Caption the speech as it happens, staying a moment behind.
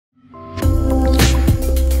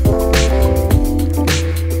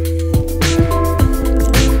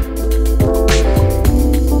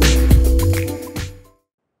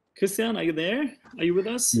Christian, are you there? Are you with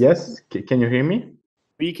us? Yes, can you hear me?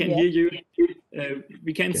 We can hear you.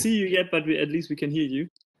 We can't see you yet, but at least we can hear you.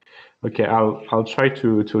 Okay, I'll try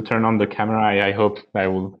to turn on the camera. I hope I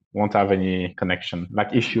won't have any connection,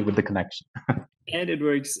 like issue with the connection. And it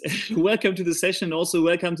works. Welcome to the session. Also,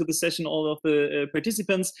 welcome to the session, all of the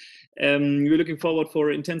participants. We're looking forward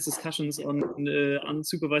for intense discussions on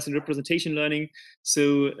unsupervised and representation learning.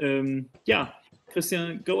 So, yeah,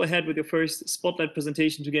 Christian, go ahead with your first spotlight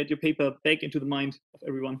presentation to get your paper back into the mind of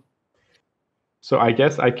everyone. So I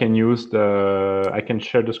guess I can use I can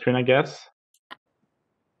share the screen, I guess.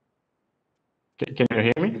 Can you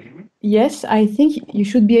hear me? Yes, I think you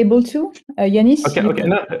should be able to. Yanis? Okay, okay.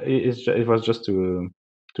 No, it was just to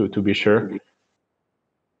be sure.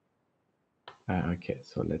 Okay,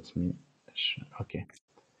 so let me. Okay,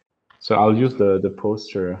 so I'll use the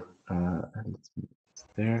poster. It's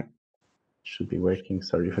there. Should be working.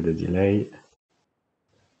 Sorry for the delay.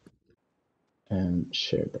 And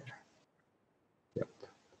share there. Yep.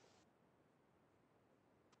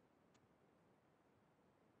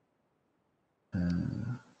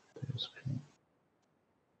 Screen.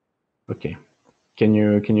 Okay. Can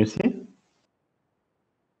you see?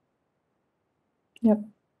 Yep.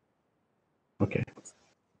 Okay.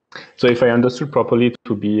 So if I understood properly, it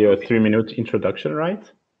would be a 3-minute introduction,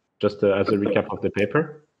 right? Just as a recap of the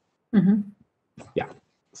paper. Mm-hmm. Yeah.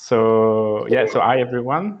 So yeah. So hi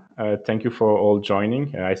everyone. Thank you for all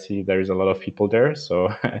joining. I see there is a lot of people there. So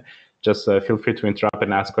just feel free to interrupt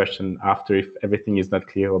and ask questions after if everything is not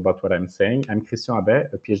clear about what I'm saying. I'm Christian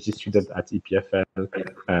Abbet, a PhD student at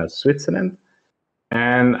EPFL Switzerland.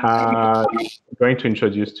 And I'm going to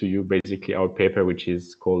introduce to you basically our paper, which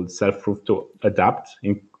is called Self-Proof to Adapt,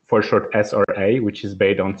 for short SRA, which is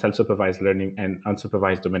based on self-supervised learning and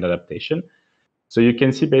unsupervised domain adaptation. So you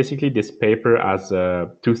can see basically this paper as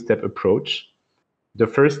a 2-step approach. The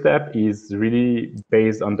first step is really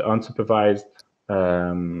based on the unsupervised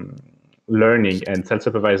learning and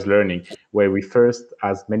self-supervised learning, where we first,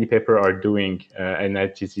 as many papers are doing, and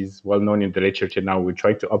this is well known in the literature now, we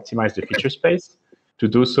try to optimize the feature space. To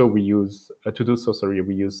do so, we use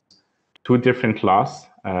 2 different laws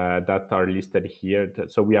that are listed here.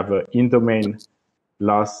 So we have an in-domain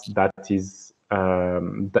loss that is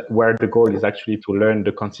where the goal is actually to learn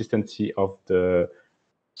the consistency of the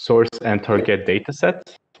source and target data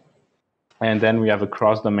set. And then we have a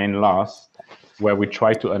cross-domain loss where we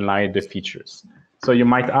try to align the features. So you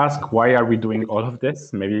might ask, why are we doing all of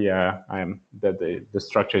this? Maybe the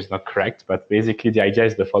structure is not correct, but basically the idea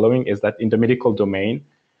is the following: is that in the medical domain,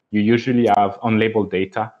 you usually have unlabeled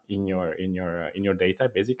data in your data,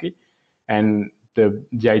 basically, and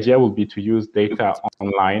the idea will be to use data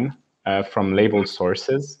online from labeled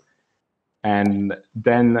sources, and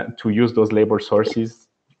then to use those labeled sources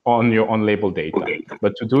on your unlabeled data.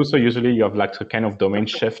 But to do so, usually you have like a kind of domain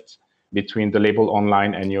shift between the label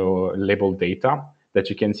online and your labeled data that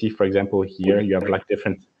you can see. For example, here you have like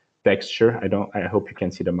different texture. I hope you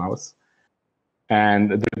can see the mouse.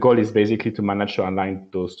 And the goal is basically to manage to align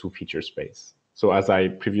those 2 feature space. So as I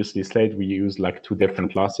previously said, we use like 2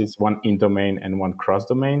 different classes, one in domain and one cross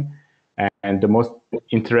domain. And the most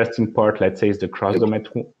interesting part, let's say, is the cross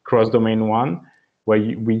domain one, where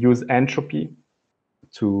we use entropy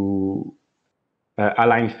to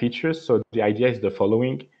align features. So the idea is the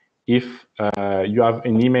following: if you have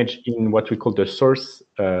an image in what we call the source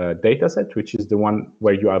data set, which is the one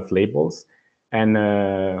where you have labels and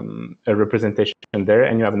a representation there,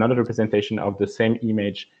 and you have another representation of the same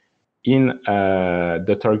image in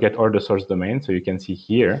the target or the source domain. So you can see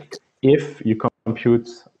here, if you compute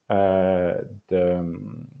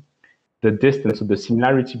the distance, so the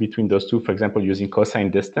similarity between those 2, for example, using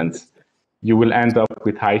cosine distance, you will end up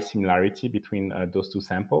with high similarity between those 2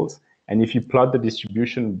 samples. And if you plot the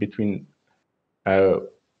distribution between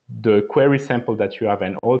the query sample that you have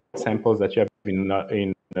and all samples that you have in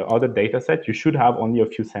the other data set, you should have only a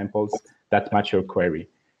few samples that match your query.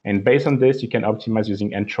 And based on this, you can optimize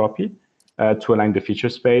using entropy to align the feature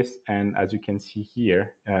space. And as you can see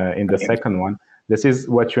here in the second one, this is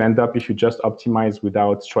what you end up if you just optimize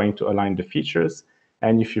without trying to align the features.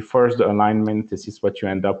 And if you force the alignment, this is what you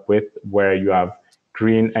end up with, where you have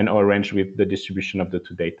green and orange with the distribution of the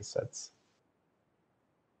 2 data sets.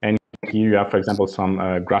 And here you have, for example,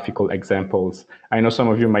 some graphical examples. I know some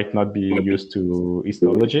of you might not be used to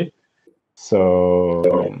histology, so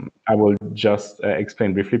I will just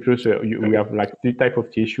explain briefly. So we have like 3 types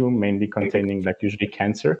of tissue, mainly containing like usually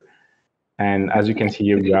cancer. And as you can see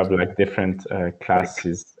here, you have like different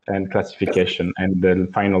classes and classification. And the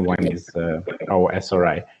final one is our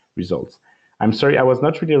SRI results. I'm sorry, I was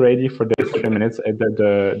not really ready for the 3 minutes.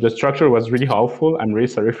 The structure was really helpful. I'm really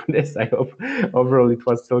sorry for this. I hope overall it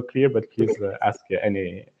was still clear, but please ask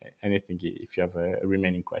anything if you have a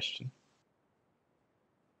remaining question.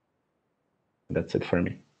 That's it for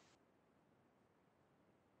me.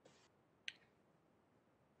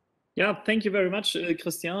 Yeah, thank you very much,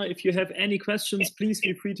 Christian. If you have any questions, please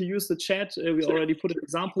feel free to use the chat. We already put an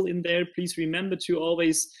example in there. Please remember to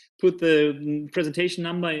always put the presentation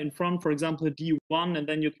number in front, for example, D1, and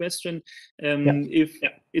then your question. If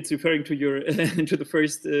it's referring to your to the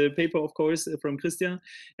first paper, of course, from Christian.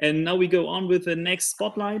 And now we go on with the next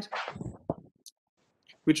spotlight,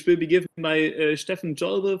 which will be given by Steffen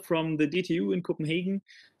Jolbe from the DTU in Copenhagen.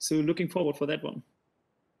 So looking forward for that one.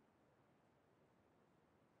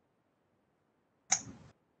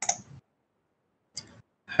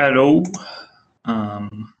 Hello.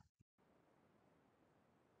 I'm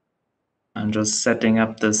just setting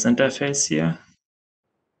up this interface here.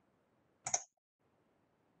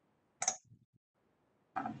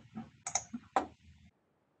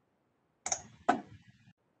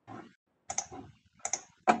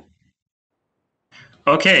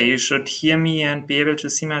 Okay, you should hear me and be able to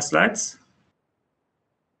see my slides.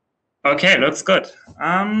 Okay, looks good.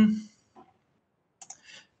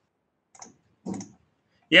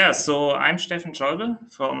 Yeah, so I'm Steffen Jolbe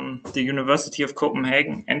from the University of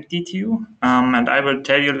Copenhagen and DTU, and I will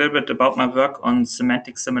tell you a little bit about my work on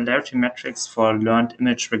semantic similarity metrics for learned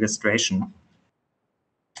image registration.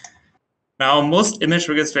 Now, most image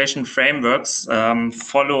registration frameworks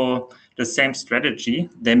follow the same strategy.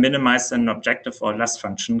 They minimize an objective or loss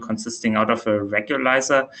function consisting out of a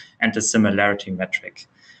regularizer and a similarity metric.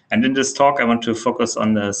 And in this talk, I want to focus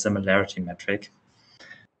on the similarity metric.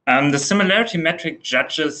 The similarity metric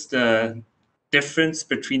judges the difference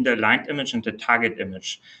between the aligned image and the target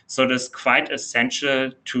image. So it is quite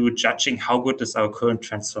essential to judging how good is our current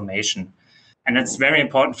transformation. And it's very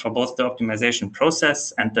important for both the optimization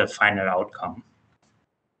process and the final outcome.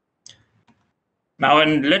 Now,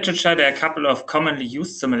 in literature, there are a couple of commonly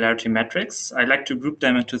used similarity metrics. I like to group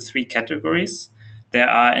them into 3 categories. There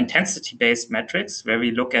are intensity-based metrics, where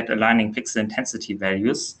we look at aligning pixel intensity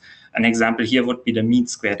values. An example here would be the mean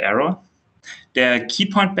squared error. There are key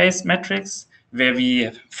point-based metrics, where we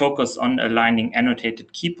focus on aligning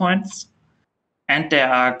annotated key points. And there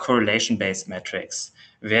are correlation-based metrics,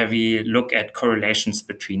 where we look at correlations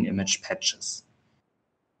between image patches.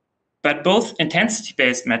 But both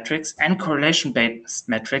intensity-based metrics and correlation-based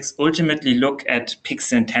metrics ultimately look at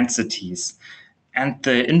pixel intensities. And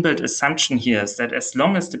the inbuilt assumption here is that as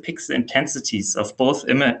long as the pixel intensities of both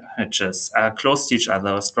images are close to each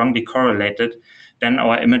other or strongly correlated, then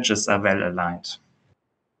our images are well aligned.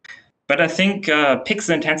 But I think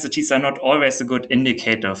pixel intensities are not always a good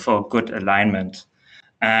indicator for good alignment.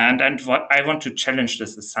 And I want to challenge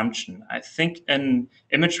this assumption. I think in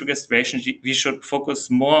image registration, we should focus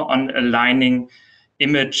more on aligning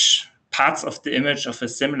parts of the image of a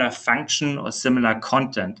similar function or similar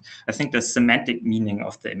content. I think the semantic meaning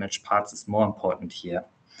of the image parts is more important here.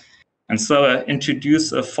 And so I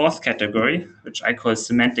introduce a 4th category, which I call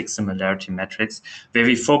semantic similarity metrics, where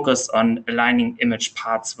we focus on aligning image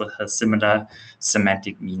parts with a similar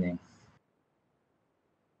semantic meaning.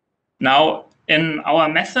 Now, in our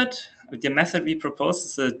method, the method we propose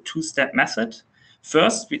is a 2-step method.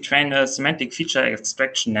 First, we train a semantic feature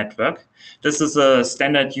extraction network. This is a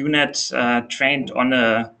standard unit trained on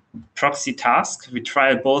a proxy task. We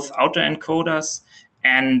try both autoencoders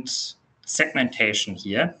and segmentation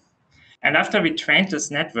here. And after we trained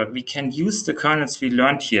this network, we can use the kernels we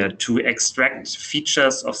learned here to extract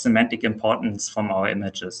features of semantic importance from our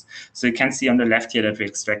images. So you can see on the left here that we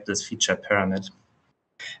extract this feature pyramid.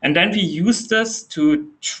 And then we use this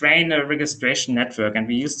to train a registration network, and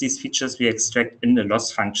we use these features we extract in the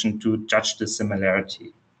loss function to judge the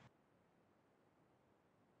similarity.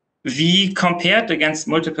 We compared against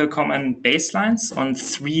multiple common baselines on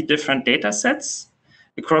 3 different data sets.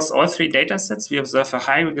 Across all 3 data sets, we observe a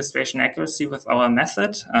high registration accuracy with our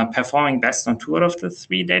method, performing best on 2 out of the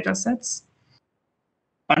 3 data sets.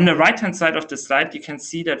 On the right-hand side of the slide, you can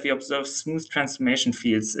see that we observe smooth transformation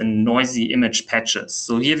fields in noisy image patches.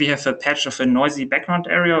 So here we have a patch of a noisy background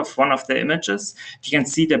area of one of the images. You can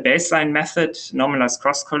see the baseline method, normalized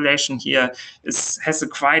cross-correlation here, has a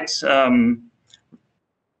quite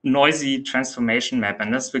noisy transformation map.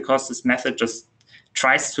 And that's because this method just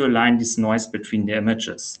tries to align this noise between the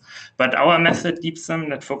images. But our method, DeepSim,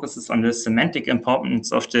 that focuses on the semantic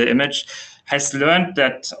importance of the image, has learned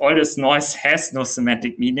that all this noise has no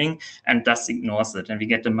semantic meaning and thus ignores it. And we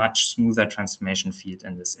get a much smoother transformation field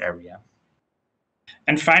in this area.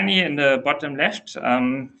 And finally, in the bottom left,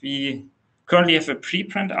 we currently have a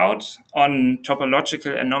preprint out on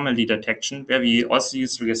topological anomaly detection, where we also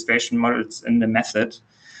use registration models in the method.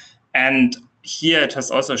 And here it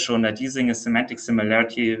has also shown that using a semantic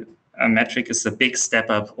similarity metric is a big step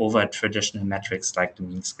up over traditional metrics like the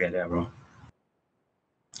mean squared error.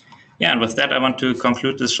 Yeah, and with that, I want to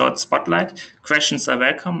conclude this short spotlight. Questions are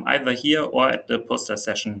welcome either here or at the poster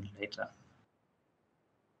session later.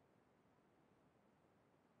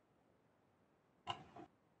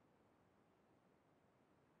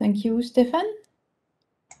 Thank you, Stefan.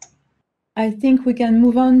 I think we can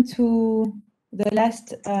move on to the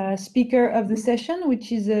last speaker of the session,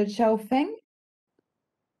 which is Xiao Feng,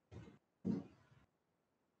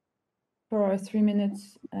 for 3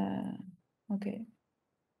 minutes. Okay.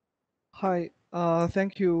 Hi,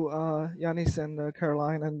 thank you, Yanis and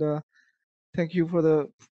Caroline, and thank you for the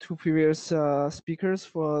two previous speakers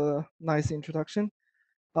for the nice introduction.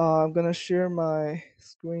 I'm gonna share my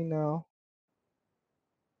screen now.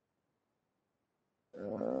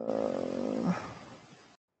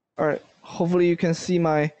 All right, hopefully you can see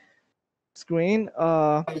my screen.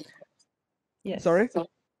 Yes. Sorry?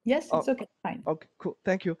 Yes, it's okay, fine. Okay, cool,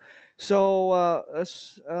 thank you. So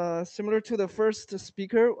similar to the first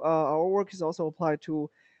speaker, our work is also applied to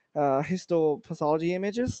histopathology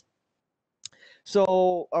images.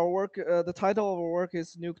 So our work, the title of our work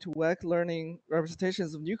is Nuke2Vec, Learning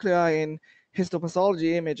Representations of Nuclei in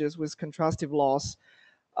Histopathology Images with Contrastive Loss.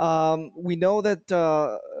 We know that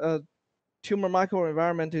tumor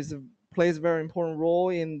microenvironment plays a very important role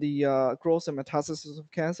in the growth and metastasis of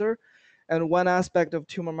cancer. And one aspect of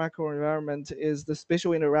tumor microenvironment is the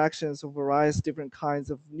spatial interactions of various different kinds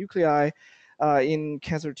of nuclei in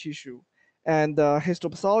cancer tissue. And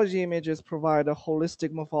histopathology images provide a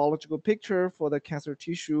holistic morphological picture for the cancer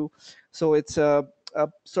tissue. So it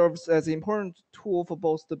serves as an important tool for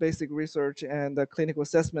both the basic research and the clinical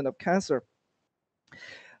assessment of cancer.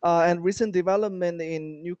 And recent development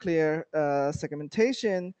in nuclear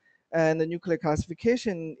segmentation and the nuclear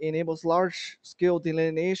classification enables large-scale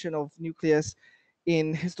delineation of nucleus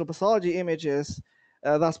in histopathology images,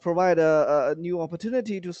 thus provide a new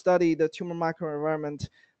opportunity to study the tumor microenvironment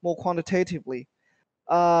more quantitatively.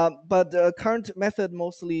 But the current method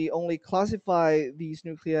mostly only classify these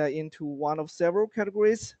nuclei into one of several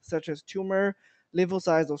categories, such as tumor,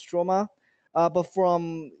 lymphocytes, or stroma. But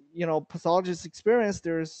from pathologist experience,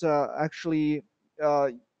 there's actually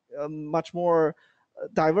a much more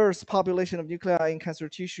diverse population of nuclei in cancer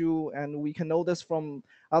tissue, and we can know this from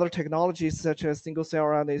other technologies such as single-cell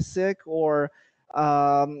RNA-seq or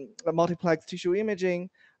multiplex tissue imaging.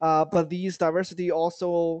 But these diversity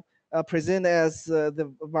also present as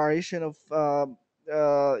the variation of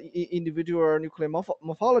individual nuclear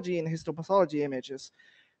morphology in histopathology images.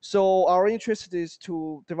 So our interest is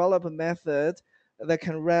to develop a method that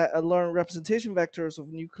can learn representation vectors of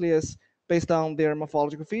nucleus based on their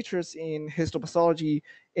morphological features in histopathology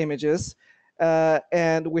images.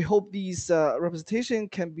 And we hope these representation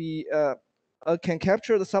can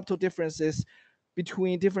capture the subtle differences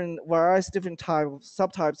between various different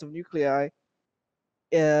subtypes of nuclei.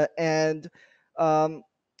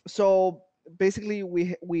 So basically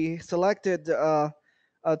we selected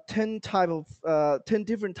 10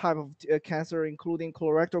 different type of cancer, including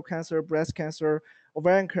colorectal cancer, breast cancer,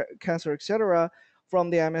 ovarian cancer, etc., from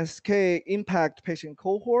the MSK impact patient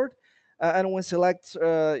cohort. And we select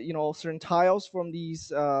certain tiles from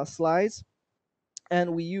these slides,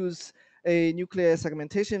 and we use a nuclear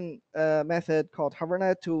segmentation method called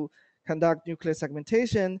HoverNet to conduct nuclear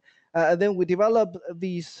segmentation. Then we develop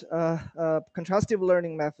these contrastive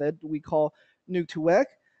learning method we call Nuke2Vec,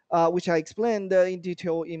 which I explained in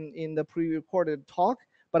detail in the pre-recorded talk,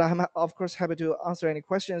 but I'm of course happy to answer any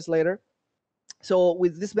questions later. So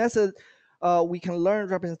with this method, we can learn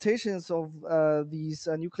representations of these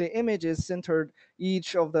nuclear images centered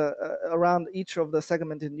around each of the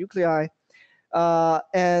segmented nuclei.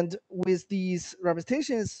 And with these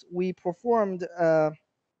representations, we performed,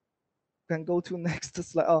 can go to next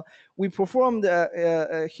slide. We performed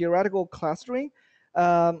a theoretical clustering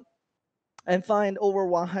and find over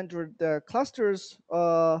 100 clusters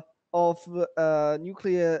of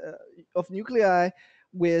nuclei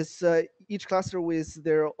with each cluster with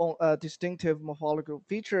their own distinctive morphological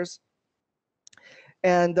features.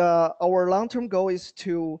 And our long-term goal is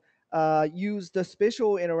to use the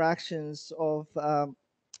spatial interactions of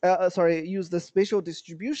use the spatial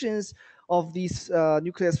distributions of these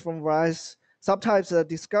nucleus from various subtypes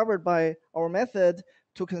discovered by our method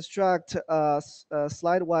to construct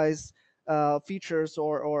slide-wise features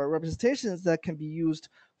or representations that can be used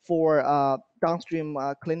for downstream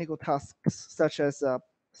clinical tasks such as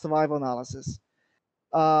survival analysis.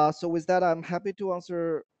 So with that, I'm happy to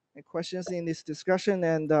answer questions in this discussion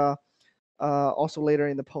and also later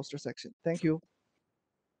in the poster section. Thank you.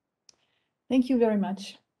 Thank you very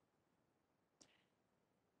much.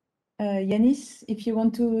 Yanis, if you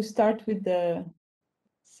want to start with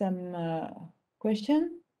some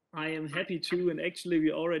question. I am happy to, and actually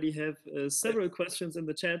we already have several questions in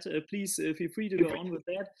the chat. Please feel free to go on with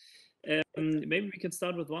that. Maybe we can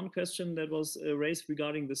start with one question that was raised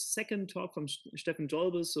regarding the second talk from Steffen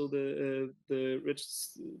Jolbe, so the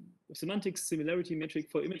semantic similarity metric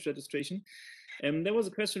for image registration. There was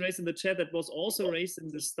a question raised in the chat that was also raised in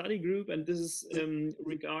the study group, and this is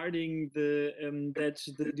regarding that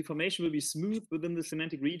the deformation will be smooth within the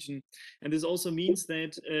semantic region, and this also means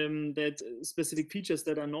that that specific features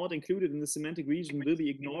that are not included in the semantic region will be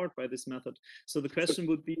ignored by this method. So the question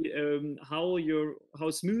would be how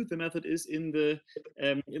smooth the method is in the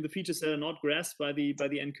features that are not grasped by the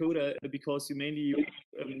encoder, because you mainly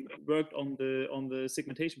worked on the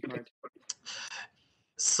segmentation part.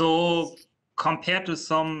 So compared to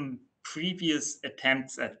some previous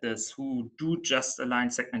attempts at this who do just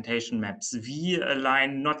align segmentation maps, we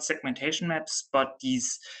align not segmentation maps, but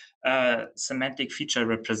these semantic feature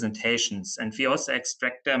representations. And we also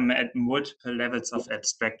extract them at multiple levels of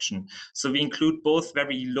abstraction. So we include both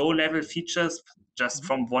very low-level features, just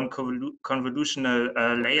from one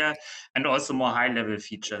convolutional layer, and also more high-level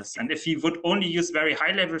features. And if we would only use very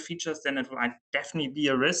high-level features, then it might definitely be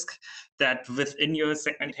a risk that within your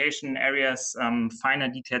segmentation areas, finer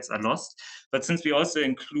details are lost. But since we also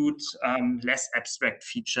include less abstract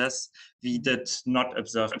features, we did not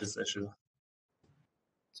observe this issue.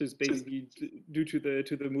 So it's basically due to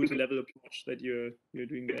the multi-level approach that you're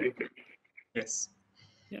doing there. Yes.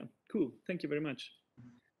 Yeah, cool. Thank you very much.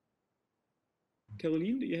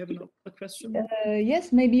 Caroline, do you have another question?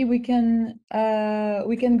 Yes, maybe we can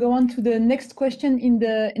go on to the next question in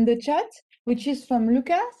the chat, which is from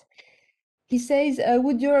Lucas. He says,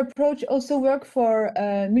 would your approach also work for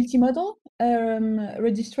multimodal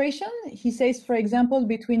registration? He says, for example,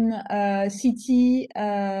 between CT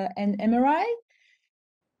and MRI.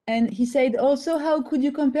 And he said also, how could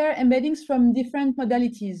you compare embeddings from different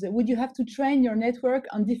modalities? Would you have to train your network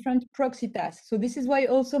on different proxy tasks? So this is why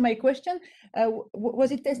also my question,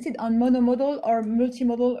 was it tested on monomodal or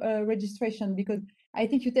multimodal registration? Because I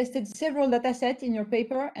think you tested several data sets in your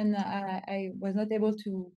paper, and I was not able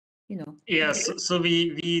to, Yeah, so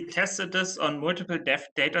we tested this on multiple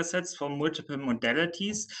data sets for multiple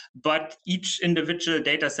modalities, but each individual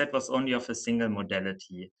data set was only of a single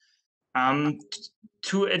modality.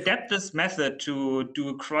 To adapt this method to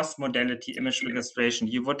do cross-modality image registration,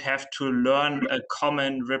 you would have to learn a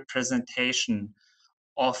common representation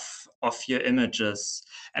of your images.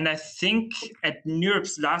 And I think at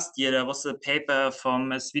NeurIPS last year, there was a paper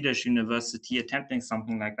from a Swedish university attempting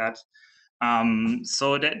something like that.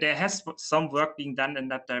 So there has some work being done in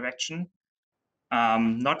that direction.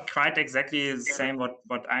 Not quite exactly the same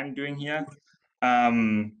what I'm doing here.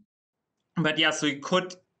 But yeah, so you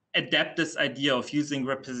could adapt this idea of using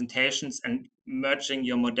representations and merging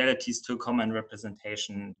your modalities to a common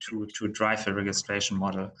representation to drive a registration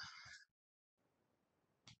model.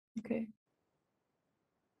 Okay.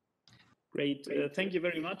 Great. Thank you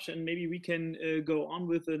very much. And maybe we can go on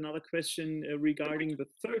with another question regarding the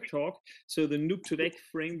third talk. So the Nuke-to-Vec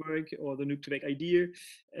framework, or the Nuke-to-Vec idea.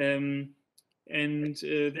 And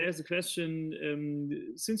there's a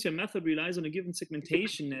question, since your method relies on a given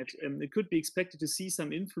segmentation net, it could be expected to see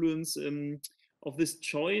some influence of this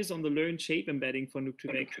choice on the learned shape embedding for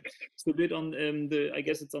Nuke-to-Vec. So a bit on I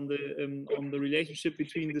guess it's on the relationship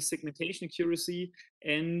between the segmentation accuracy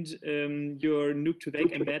and your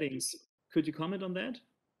Nuke-to-Vec embeddings. Could you comment on that?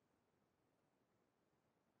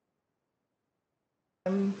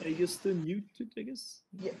 You're still muted, I guess.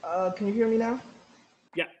 Yeah, can you hear me now?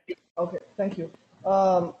 Yeah. Okay, thank you.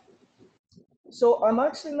 So I'm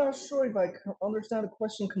actually not sure if I understand the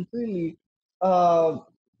question completely. But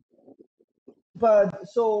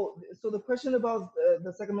so the question about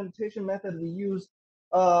the segmentation method we use,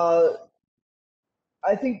 I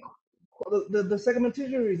think the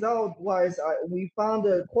segmentation result wise, we found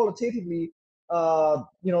that qualitatively,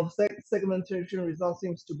 segmentation result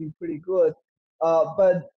seems to be pretty good.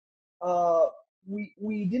 But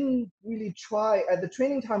we didn't really try at the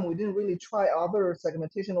training time. We didn't really try other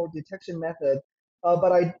segmentation or detection method.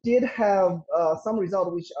 But I did have some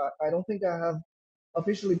result which I don't think I have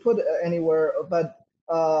officially put anywhere. But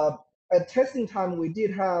at testing time, we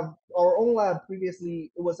did have our own lab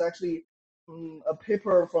previously. It was actually a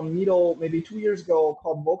paper from MIDL maybe 2 years ago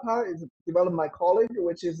called VOCA. It's developed by my colleague,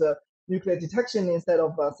 which is a nuclear detection instead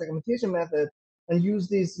of a segmentation method. and use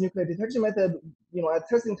this nuclear detection method, at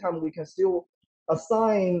testing time, we can still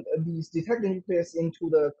assign these detected nucleus into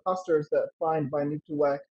the clusters that find by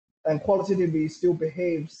nuclei, and qualitatively still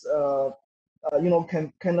behaves,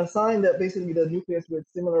 can assign that basically the nucleus with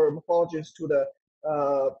similar morphologies to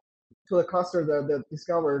the cluster that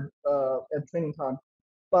discovered at training time.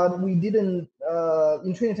 But we didn't,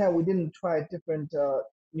 in training time, we didn't try different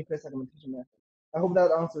nuclear segmentation methods. I hope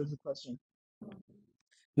that answers the question.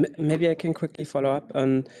 Maybe I can quickly follow up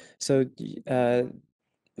on, so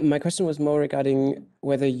my question was more regarding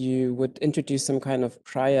whether you would introduce some kind of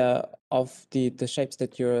prior of the shapes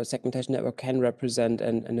that your segmentation network can represent,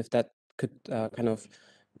 and if that could kind of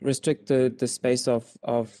restrict the space of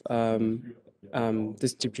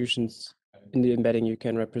distributions in the embedding you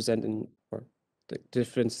can represent in, or the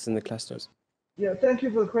differences in the clusters. Yeah, thank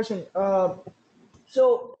you for the question.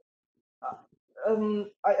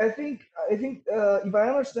 I think if I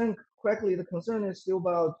understand correctly, the concern is still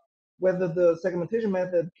about whether the segmentation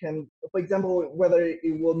method can, for example, whether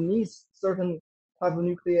it will miss certain type of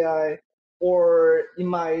nuclei, or it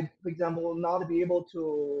might, for example, not be able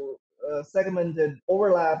to segment and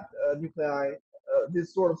overlap nuclei,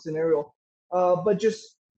 this sort of scenario. But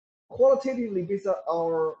just qualitatively, based on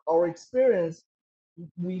our experience,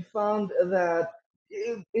 we found that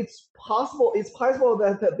it's possible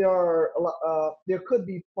that there could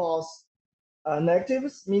be false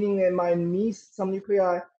negatives, meaning it might miss some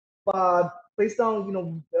nuclei, but based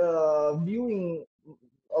on viewing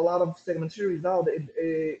a lot of segmentation results,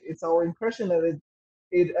 it's our impression that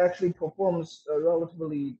it actually performs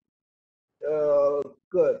relatively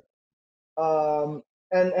good.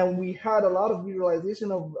 And we had a lot of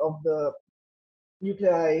visualization of the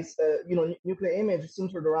nuclei, nuclear image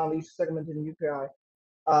centered around each segmented nuclei,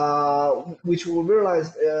 which we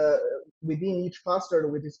realized within each cluster that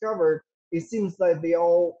we discovered, it seems like they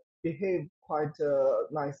all behave quite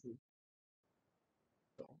nicely.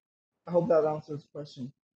 So I hope that answers the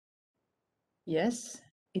question. Yes,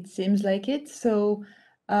 it seems like it. So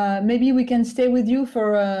maybe we can stay with you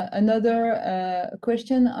for another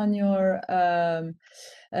question on your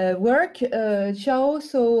work, Chao.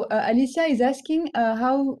 So Alicia is asking,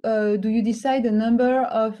 how do you decide the number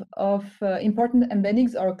of important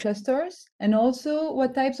embeddings or clusters? And also,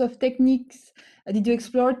 what types of techniques did you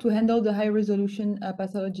explore to handle the high resolution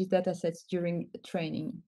pathology datasets during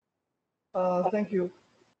training? Thank you.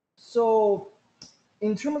 So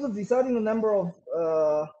in terms of deciding the number of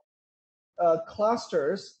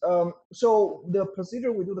clusters, so the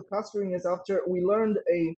procedure we do the clustering is after we learned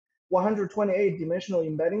a 128 dimensional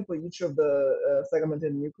embedding for each of the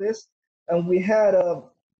segmented nucleus, and we had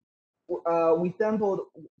we sampled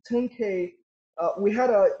 10K. We had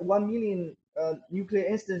a 1 million nuclear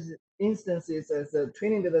instances as a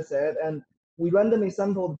training data set, and we randomly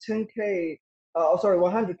sampled 10K,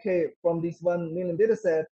 100K from this 1 million data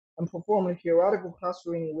set, and performed hierarchical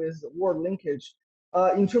clustering with word linkage.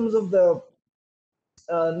 In terms of the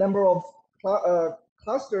number of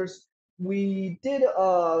clusters, we did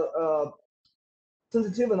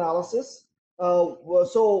sensitive analysis.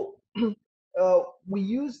 So we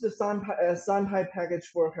used the SciPy package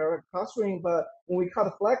for hierarchical clustering, but when we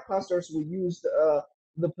cut flag clusters, we used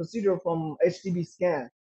the procedure from HDB scan.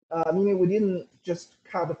 Meaning we didn't just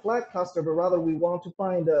cut the flag cluster, but rather we want to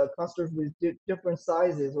find clusters with different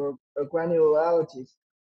sizes or granularities.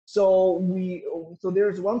 So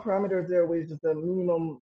there's one parameter there, which is the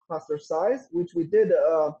minimum cluster size, which we did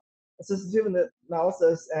a sensitivity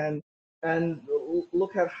analysis and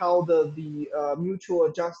look at how the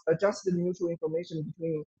mutual adjusted mutual information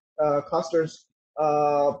between clusters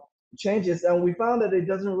changes, and we found that it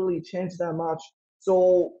doesn't really change that much.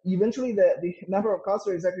 So eventually, the number of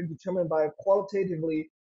clusters is actually determined by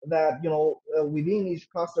qualitatively that within each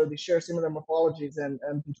cluster they share similar morphologies,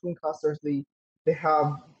 and between clusters they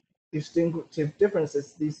have distinctive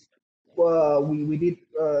differences. These we did.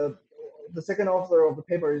 The second author of the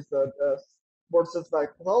paper is the board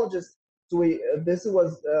certified pathologist. So this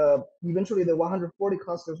was eventually the 140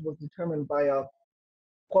 clusters was determined by a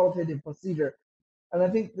qualitative procedure. And I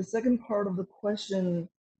think the second part of the question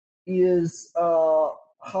is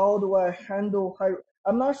how do I handle high?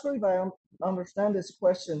 I'm not sure if I understand this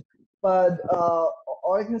question, but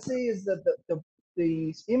all I can say is that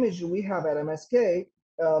the image we have at MSK,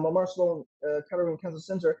 Memorial Sloan Kettering Cancer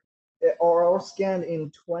Center, are all scanned in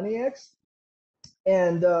 20x.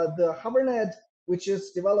 And the HarvardNet, which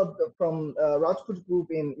is developed from Rajput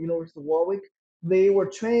Group in University of Warwick, they were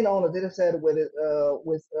trained on a data set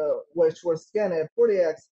which was scanned at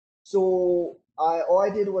 40x. So all I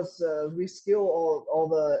did was rescale all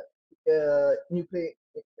the nuclear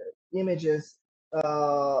images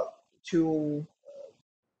to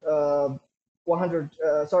 40x.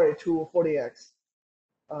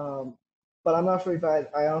 But I'm not sure if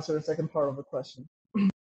I answered the second part of the question.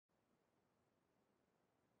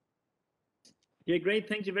 Yeah, great.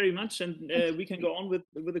 Thank you very much. And we can go on with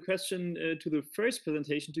the question to the first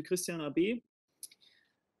presentation to Christian AB.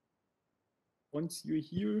 Once you're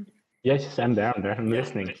here. Yes, I'm there. I'm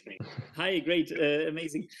listening. Hi, great,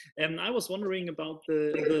 amazing. I was wondering about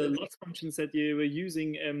the loss functions that you were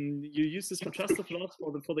using. You use this contrastive loss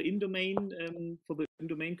for the in-domain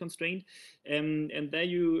constraint, and there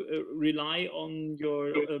you rely on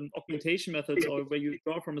your augmentation methods, or where you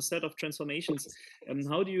draw from a set of transformations.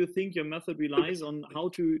 How do you think your method relies on how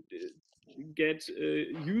to get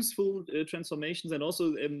useful transformations? And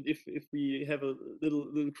also, if we have a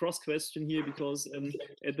little cross question here, because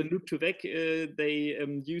at the loop to vec they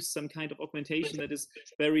use some kind of augmentation that is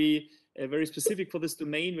very specific for this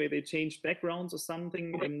domain, where they change backgrounds or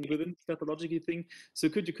something within the pathology thing. So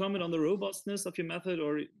could you comment on the robustness of your method,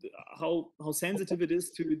 or how sensitive it is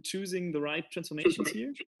to choosing the right transformations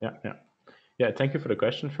here? Yeah, thank you for the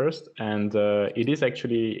question first. And it is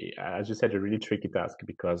actually, as you said, a really tricky task,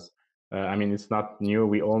 because I mean, it's not new.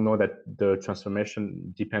 We all know that the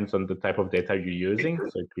transformation depends on the type of data you're using.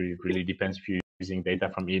 So it really depends. If you're using data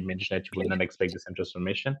from image that you will not expect the same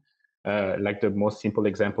transformation. Like the most simple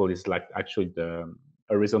example is like actually the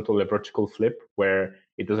horizontal or vertical flip, where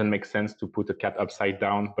it doesn't make sense to put a cat upside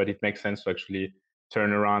down, but it makes sense to actually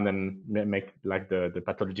turn around and make like the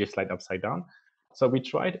pathology slide upside down. So we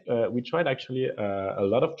tried actually a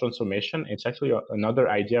lot of transformation. It's actually another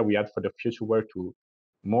idea we had for the future work, to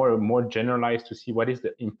more generalized, to see what is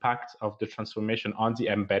the impact of the transformation on the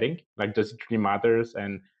embedding. Like, does it really matters,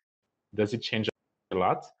 and does it change a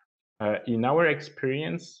lot? In our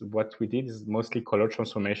experience, what we did is mostly color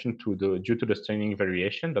transformation due to the staining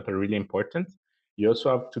variation that are really important. You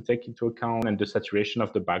also have to take into account and the saturation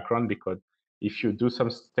of the background, because if you do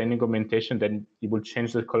some staining augmentation, then it will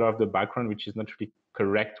change the color of the background, which is not really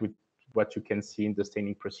correct with what you can see in the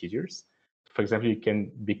staining procedures. For example, you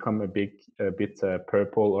can become a bit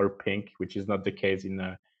purple or pink, which is not the case in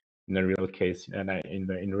a real case and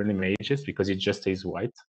in real images, because it just stays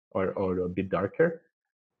white or a bit darker.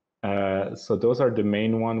 So those are the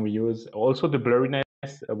main one we use. Also, the blurriness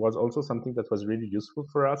was also something that was really useful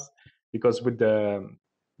for us, because with the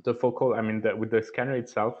focal, I mean, with the scanner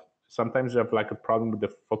itself, sometimes you have like a problem with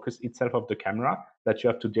the focus itself of the camera that you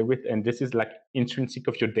have to deal with, and this is like intrinsic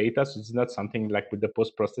of your data, so it's not something like with the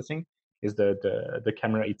post-processing, is the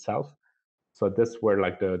camera itself. So this were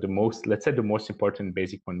like the most, let's say, the most important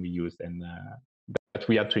basic one we used, and that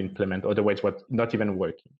we had to implement, otherwise what not even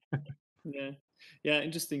working. Yeah,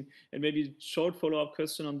 interesting. And maybe short follow-up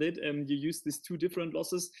question on that. You used these two different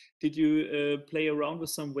losses. Did you play around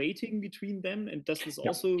with some weighting between them? And does this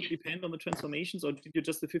also depend on the transformations, or did you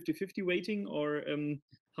just the 50-50 weighting, or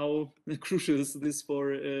how crucial is this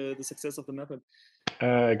for the success of the method?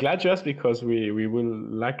 Glad you asked, because we will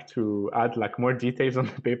like to add like more details on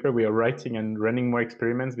the paper. We are writing and running more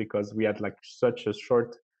experiments, because we had like such a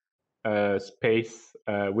short space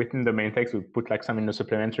within the main text. We put like some in the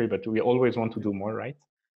supplementary, but we always want to do more, right?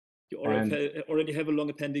 You already have a long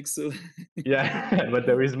appendix, so yeah, but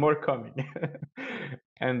there is more coming.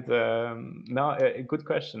 And now, a good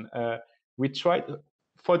question. We tried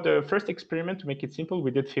for the first experiment to make it simple. We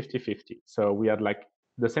did 50-50. So we had like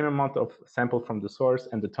the same amount of sample from the source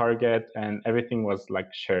and the target, and everything was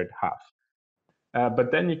like shared half.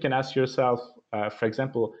 But then you can ask yourself, for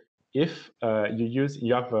example, if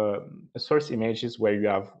you have source images where you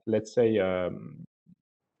have, let's say,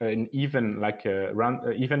 an even like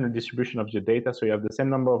even distribution of your data, so you have the same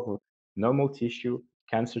number of normal tissue,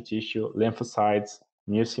 cancer tissue, lymphocytes,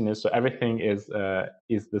 mucinous, so everything is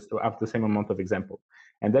have the same amount of example.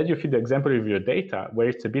 And then you feed the example of your data where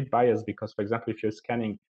it's a bit biased, because, for example, if you're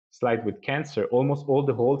scanning slide with cancer, almost all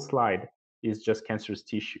the whole slide is just cancerous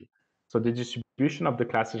tissue. So the distribution of the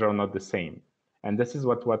classes are not the same. And this is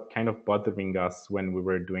what kind of bothering us when we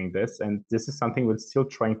were doing this. And this is something we're still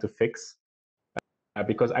trying to fix,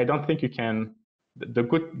 because I don't think you can,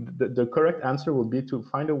 the correct answer would be to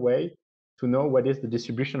find a way to know what is the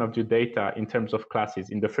distribution of your data in terms of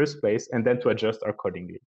classes in the first place, and then to adjust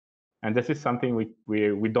accordingly. And this is something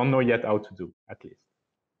we don't know yet how to do, at least.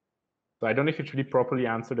 So I don't know if it really properly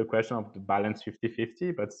answered the question of the balance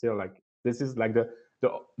 50-50, but still, like, this is like the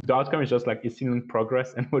outcome is just like it's in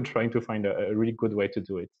progress, and we're trying to find a really good way to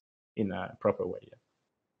do it in a proper way. Yeah.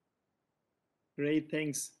 Great,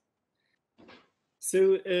 thanks.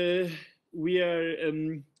 So we are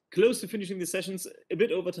close to finishing the sessions, a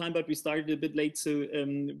bit over time, but we started a bit late, so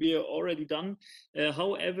we are already done.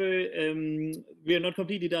 However, we are not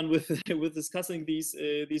completely done with with discussing these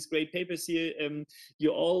great papers here.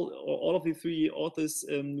 You all of the three authors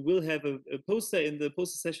will have a poster in the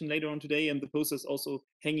poster session later on today, and the poster is also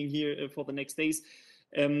hanging here for the next days.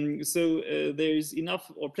 So there's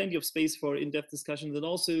enough or plenty of space for in-depth discussions. And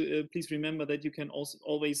also, please remember that you can also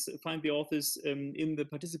always find the authors in the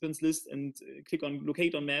participants list and click on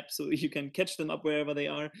locate on map, so you can catch them up wherever they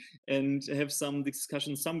are and have some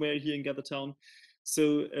discussion somewhere here in Gathertown.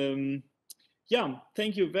 So yeah,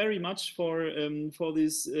 thank you very much for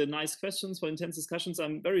these nice questions, for intense discussions.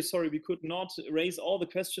 I'm very sorry we could not raise all the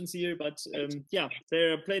questions here, but yeah,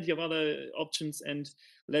 there are plenty of other options. And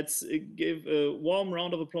let's give a warm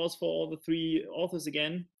round of applause for all the three authors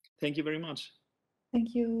again. Thank you very much.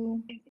 Thank you.